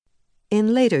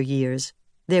In later years,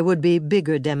 there would be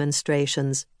bigger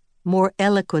demonstrations, more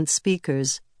eloquent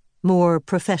speakers, more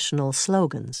professional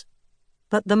slogans.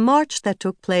 But the march that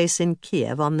took place in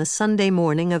Kiev on the Sunday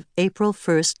morning of April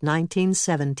 1st,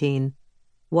 1917,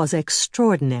 was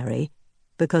extraordinary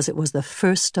because it was the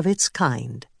first of its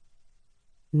kind.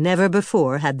 Never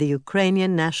before had the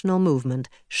Ukrainian national movement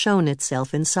shown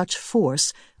itself in such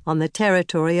force on the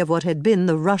territory of what had been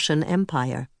the Russian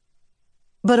Empire.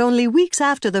 But only weeks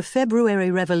after the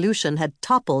February Revolution had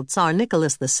toppled Tsar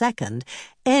Nicholas II,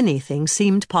 anything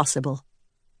seemed possible.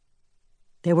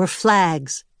 There were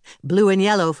flags, blue and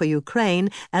yellow for Ukraine,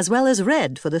 as well as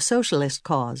red for the socialist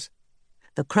cause.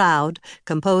 The crowd,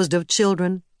 composed of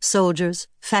children, soldiers,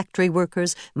 factory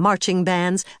workers, marching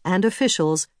bands, and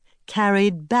officials,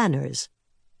 carried banners.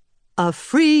 "A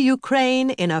free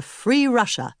Ukraine in a free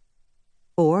Russia,"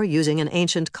 or, using an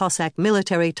ancient Cossack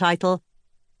military title,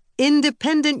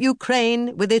 "Independent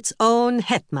Ukraine with its own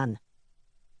hetman."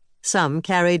 Some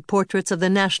carried portraits of the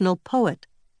national poet,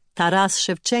 Taras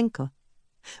Shevchenko.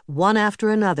 One after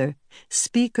another,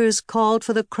 speakers called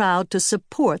for the crowd to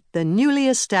support the newly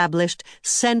established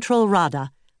Central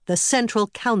Rada, the Central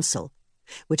Council,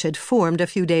 which had formed a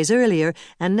few days earlier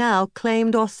and now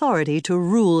claimed authority to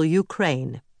rule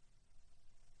Ukraine.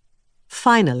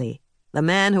 Finally, the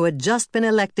man who had just been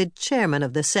elected chairman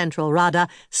of the Central Rada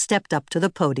stepped up to the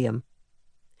podium.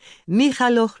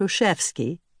 Mikhailo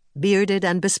Hrushevsky, bearded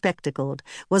and bespectacled,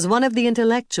 was one of the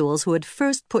intellectuals who had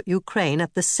first put Ukraine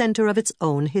at the center of its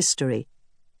own history.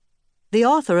 The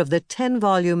author of the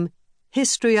 10-volume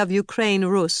History of Ukraine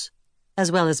Rus,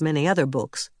 as well as many other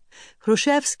books,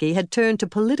 Hrushevsky had turned to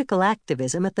political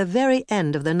activism at the very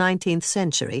end of the 19th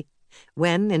century,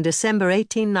 when, in December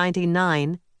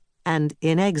 1899, and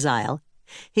in exile,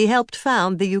 he helped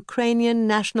found the Ukrainian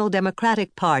National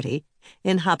Democratic Party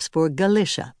in Habsburg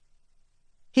Galicia.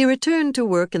 He returned to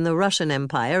work in the Russian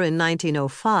Empire in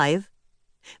 1905,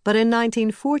 but in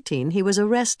 1914 he was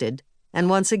arrested and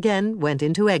once again went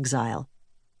into exile.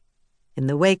 In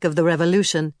the wake of the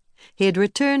revolution, he had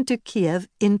returned to Kiev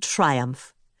in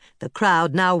triumph. The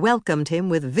crowd now welcomed him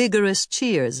with vigorous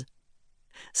cheers.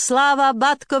 "Slava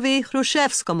Batkovi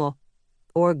Hrushevskomu,"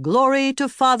 or "Glory to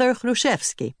Father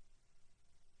Hrushevsky."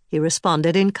 He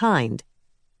responded in kind.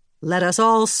 "Let us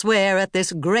all swear at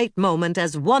this great moment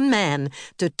as one man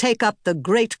to take up the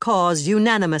great cause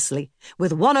unanimously,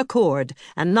 with one accord,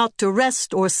 and not to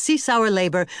rest or cease our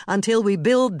labor until we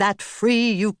build that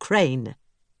free Ukraine."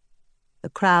 The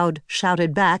crowd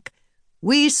shouted back,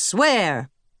 "We swear!"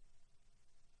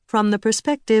 From the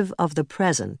perspective of the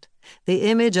present, the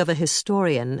image of a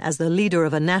historian as the leader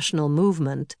of a national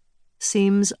movement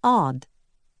seems odd,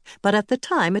 but at the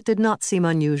time it did not seem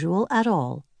unusual at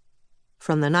all.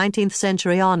 From the 19th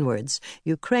century onwards,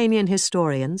 Ukrainian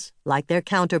historians, like their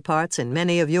counterparts in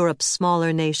many of Europe's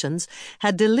smaller nations,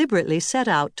 had deliberately set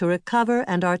out to recover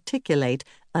and articulate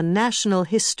a national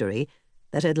history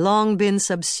that had long been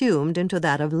subsumed into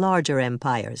that of larger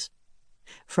empires.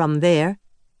 From there,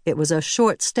 it was a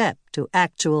short step to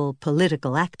actual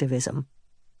political activism.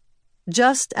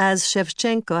 Just as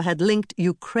Shevchenko had linked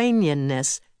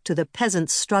Ukrainianness to the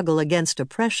peasants' struggle against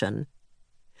oppression,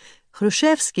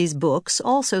 Hrushevsky's books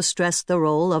also stressed the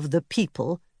role of the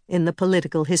people in the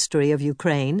political history of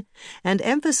Ukraine and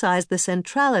emphasized the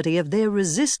centrality of their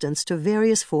resistance to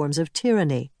various forms of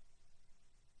tyranny.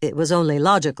 It was only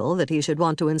logical that he should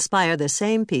want to inspire the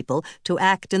same people to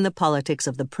act in the politics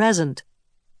of the present,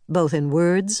 both in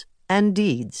words and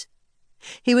deeds.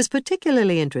 He was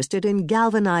particularly interested in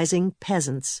galvanizing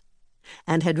peasants,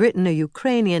 and had written a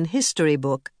Ukrainian history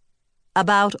book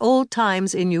about old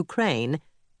times in Ukraine,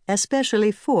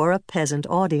 especially for a peasant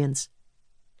audience.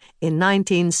 In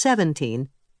 1917,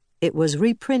 it was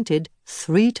reprinted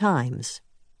 3 times.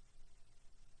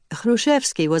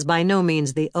 Hrushevsky was by no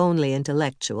means the only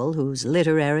intellectual whose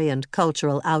literary and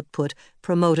cultural output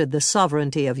promoted the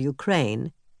sovereignty of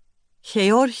Ukraine.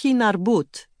 Georgy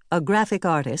Narbut, a graphic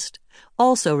artist,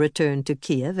 also returned to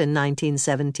Kiev in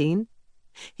 1917.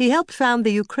 He helped found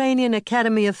the Ukrainian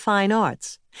Academy of Fine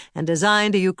Arts and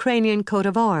designed a Ukrainian coat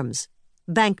of arms,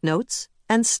 banknotes,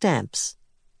 and stamps.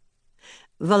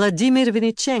 Volodymyr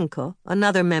Vinichenko,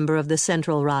 another member of the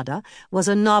Central Rada, was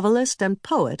a novelist and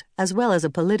poet as well as a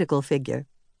political figure.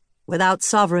 Without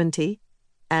sovereignty,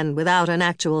 and without an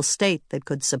actual state that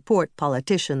could support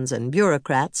politicians and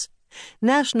bureaucrats,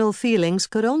 national feelings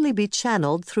could only be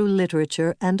channeled through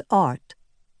literature and art.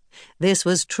 This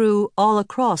was true all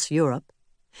across Europe.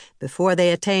 Before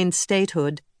they attained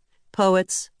statehood,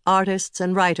 poets, artists,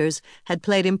 and writers had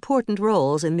played important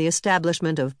roles in the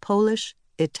establishment of Polish,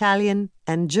 Italian,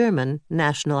 and German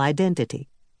national identity.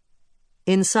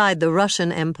 Inside the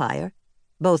Russian Empire,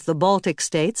 both the Baltic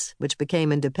states, which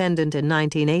became independent in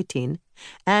 1918,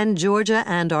 and Georgia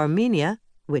and Armenia,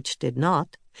 which did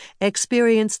not,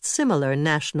 experienced similar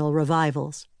national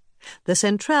revivals. The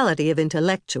centrality of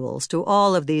intellectuals to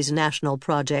all of these national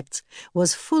projects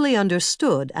was fully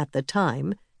understood at the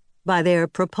time by their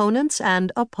proponents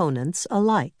and opponents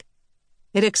alike.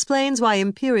 It explains why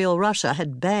Imperial Russia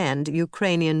had banned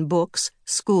Ukrainian books,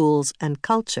 schools, and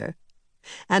culture,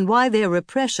 and why their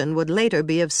repression would later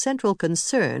be of central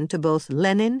concern to both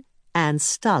Lenin and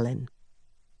Stalin.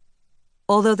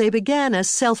 Although they began as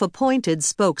self-appointed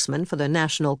spokesmen for the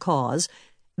national cause,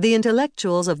 the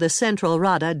intellectuals of the Central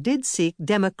Rada did seek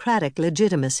democratic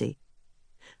legitimacy.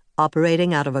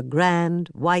 Operating out of a grand,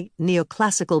 white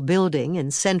neoclassical building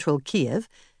in central Kiev,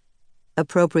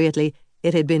 appropriately,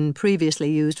 it had been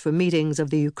previously used for meetings of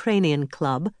the Ukrainian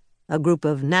Club, a group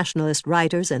of nationalist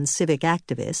writers and civic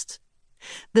activists,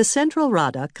 the Central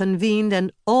Rada convened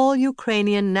an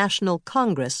all-Ukrainian National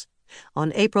Congress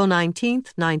on April 19,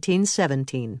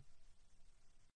 1917.